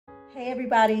Hey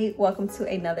everybody, welcome to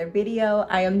another video.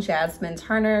 I am Jasmine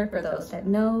Turner. For those that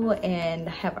know and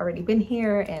have already been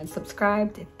here and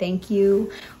subscribed, thank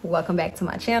you. Welcome back to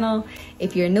my channel.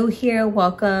 If you're new here,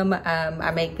 welcome.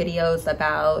 I make videos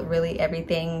about really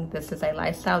everything. This is a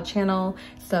lifestyle channel,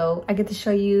 so I get to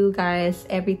show you guys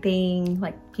everything,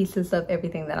 like pieces of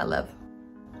everything that I love.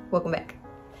 Welcome back.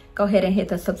 Go ahead and hit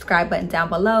the subscribe button down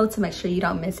below to make sure you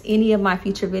don't miss any of my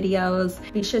future videos.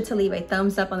 Be sure to leave a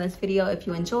thumbs up on this video if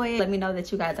you enjoy it. Let me know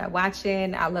that you guys are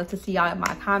watching. I love to see y'all in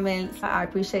my comments. I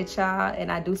appreciate y'all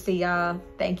and I do see y'all.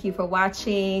 Thank you for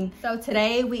watching. So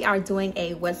today we are doing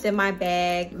a what's in my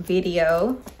bag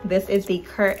video. This is the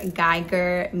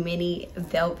Geiger mini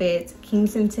velvet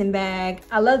Kensington bag.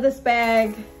 I love this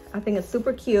bag. I think it's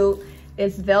super cute.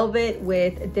 It's velvet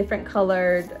with different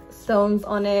colored stones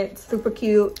on it, super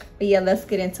cute. But yeah, let's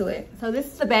get into it. So this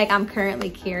is the bag I'm currently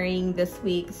carrying this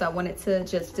week, so I wanted to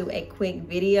just do a quick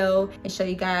video and show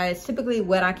you guys typically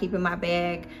what I keep in my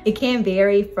bag. It can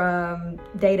vary from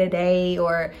day to day,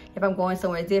 or if I'm going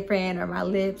somewhere different, or my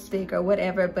lipstick or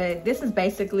whatever, but this is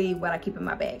basically what I keep in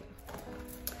my bag.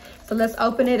 So let's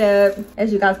open it up.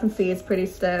 As you guys can see, it's pretty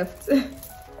stuffed.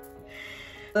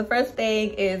 The first thing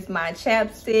is my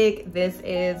chapstick. This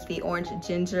is the Orange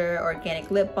Ginger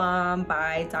Organic Lip Balm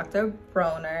by Dr.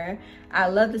 Bronner. I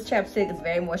love this chapstick. It's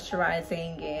very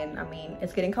moisturizing, and I mean,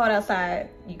 it's getting cold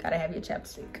outside. You gotta have your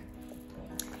chapstick.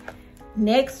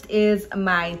 Next is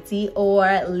my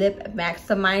Dior Lip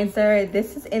Maximizer.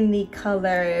 This is in the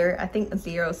color, I think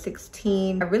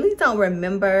 016. I really don't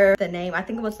remember the name. I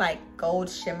think it was like Gold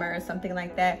Shimmer or something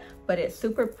like that, but it's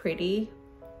super pretty.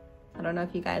 I don't know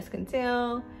if you guys can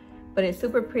tell, but it's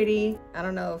super pretty. I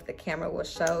don't know if the camera will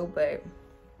show, but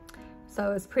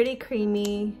so it's pretty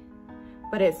creamy,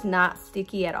 but it's not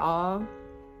sticky at all.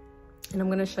 And I'm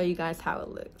gonna show you guys how it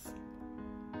looks.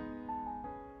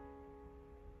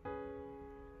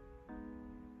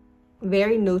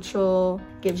 Very neutral,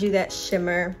 gives you that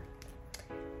shimmer,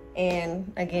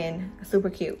 and again, super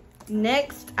cute.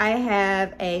 Next, I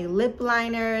have a lip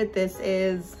liner. This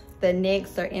is the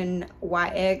NYX or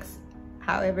NYX,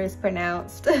 however it's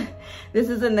pronounced. This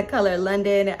is in the color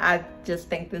London. I just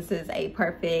think this is a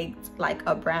perfect, like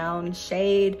a brown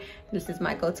shade. This is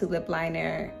my go-to lip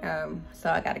liner, so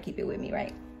I gotta keep it with me,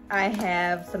 right? I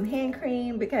have some hand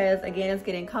cream because again, it's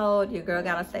getting cold. Your girl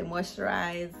gotta stay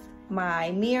moisturized.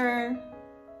 My mirror,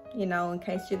 you know, in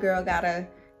case your girl gotta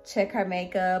check her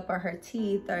makeup or her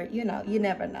teeth, or you know, you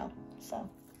never know. So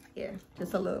yeah,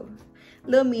 just a little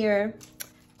mirror.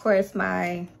 Of course,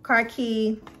 my car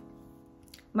key,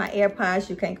 my AirPods.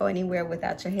 You can't go anywhere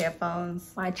without your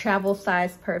headphones. My travel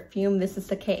size perfume. This is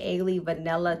the Kaylee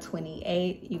Vanilla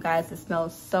 28. You guys, it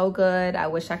smells so good. I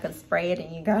wish I could spray it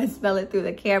and you guys smell it through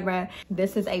the camera.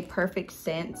 This is a perfect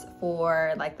scent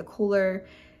for like the cooler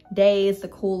days, the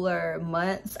cooler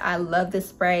months. I love this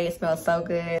spray. It smells so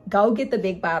good. Go get the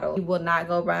big bottle. You will not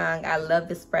go wrong. I love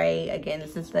this spray. Again,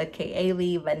 this is the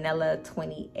Kaylee Vanilla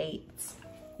 28.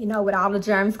 You know, with all the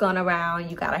germs going around,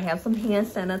 you gotta have some hand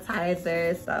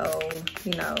sanitizer. So,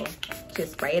 you know,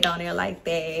 just spray it on there like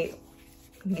that.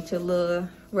 Get your little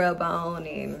rub on,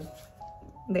 and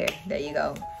there you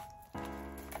go.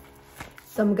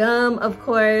 Some gum, of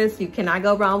course. You cannot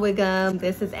go wrong with gum.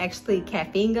 This is actually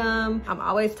caffeine gum. I'm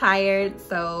always tired,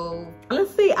 so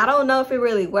honestly, I don't know if it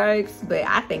really works, but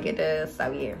I think it does,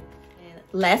 so yeah. And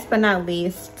last but not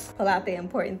least, pull out the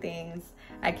important things.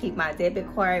 I keep my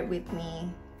debit card with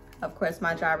me. Of course,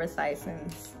 my driver's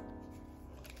license,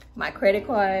 my credit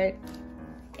card,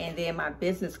 and then my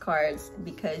business cards,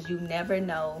 because you never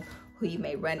know who you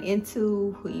may run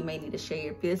into, who you may need to share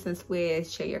your business with,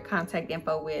 share your contact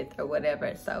info with, or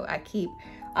whatever. So I keep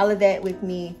all of that with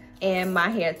me, and my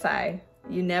hair tie.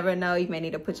 You never know, you may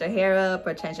need to put your hair up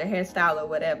or change your hairstyle or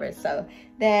whatever. So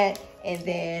that, and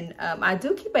then I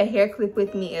do keep a hair clip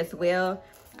with me as well.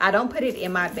 I don't put it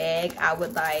in my bag. I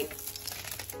would like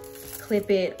clip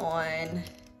it on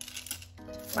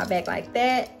my bag like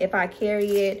that if I carry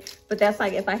it, but that's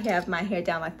like if I have my hair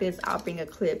down like this, I'll bring a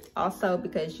clip also,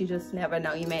 because you just never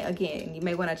know. You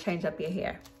may want to change up your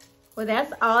hair. Well,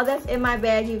 that's all that's in my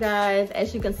bag, you guys.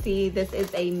 As you can see, this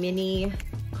is a mini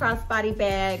crossbody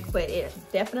bag, but it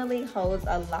definitely holds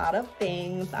a lot of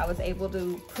things. I was able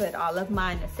to put all of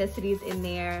my necessities in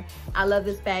there. I love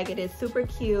this bag. It is super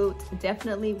cute,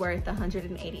 definitely worth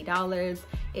 $180.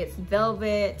 It's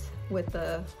velvet with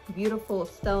the beautiful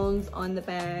stones on the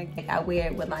bag. I wear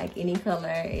it with like any color,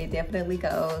 it definitely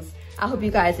goes. I hope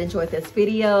you guys enjoyed this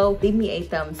video. Leave me a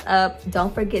thumbs up.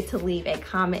 Don't forget to leave a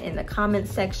comment in the comment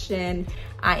section.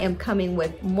 I am coming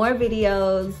with more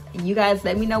videos. You guys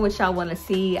let me know what y'all want to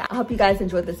see. I hope you guys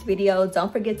enjoyed this video.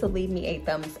 Don't forget to leave me a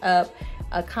thumbs up,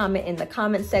 a comment in the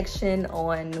comment section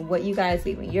on what you guys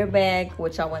leave in your bag,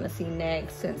 what y'all want to see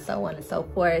next, and so on and so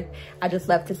forth. I just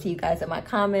love to see you guys in my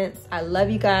comments. I love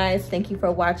you guys. Thank you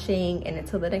for watching, and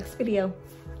until the next video.